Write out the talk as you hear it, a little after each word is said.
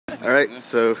Alright,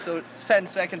 so 10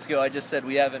 seconds ago, I just said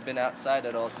we haven't been outside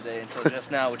at all today until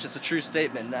just now, which is a true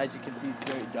statement. And as you can see,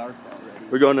 it's very dark already.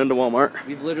 we're going into Walmart.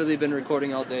 We've literally been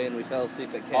recording all day, and we fell asleep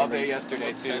at cameras. All day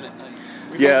yesterday, too.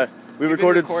 Yeah, we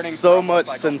recorded so much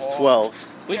since 12.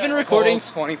 We've been recording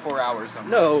 24 hours.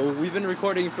 No, we've been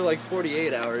recording for like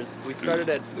 48 hours. We started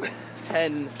at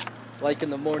 10, like in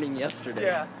the morning yesterday.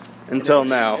 Yeah. Until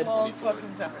now. All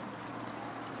fucking time.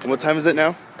 And what time is it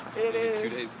now? It is 2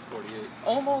 days is 48.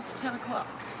 almost 10 o'clock.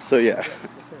 So yeah.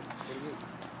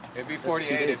 It'd be That's 48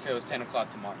 2 if days. it was 10 o'clock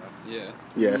tomorrow. Yeah.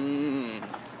 Yeah.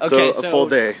 Okay, so a full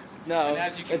day. No, And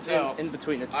as you can it's tell, in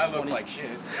between. It's I look 20 like shit.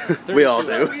 We all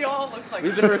 32 do. We all look like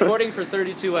We've been recording for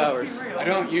 32 hours. I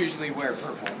don't usually wear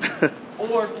purple.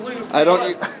 Or blue. I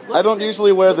don't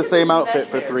usually wear the same outfit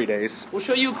for 3 days. We'll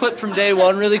show you a clip from day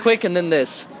one really quick, and then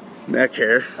this. Neck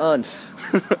hair.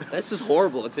 This is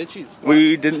horrible. It's itchy as fuck.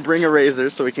 We didn't bring a razor,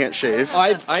 so we can't shave.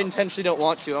 I intentionally don't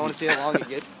want to. I want to see how long it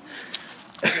gets.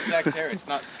 Look at Zach's hair, it's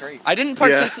not straight. I didn't Yeah.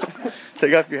 participate.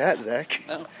 Take off your hat, Zach.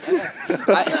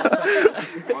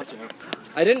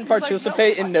 I didn't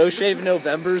participate in No Shave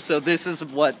November, so this is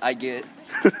what I get.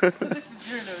 This is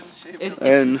your nose shape.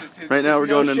 And right now we're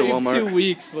going into No Shave 2 Walmart.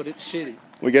 weeks, but it's shitty.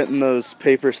 We're getting those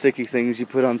paper sticky things you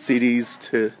put on CDs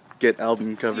to get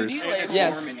album covers. CD label.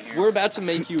 Yes, we're about to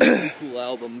make you really cool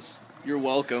albums. You're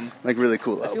welcome. Like really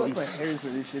cool I feel like my albums. hair is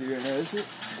really shitty right now, is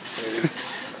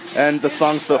it? And the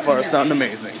songs so far sound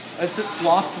amazing. It's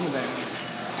lost in the band.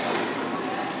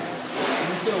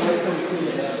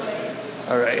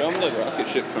 Alright. Film the rocket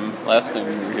ship from last time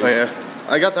we were here. Oh yeah.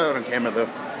 I got that on camera though.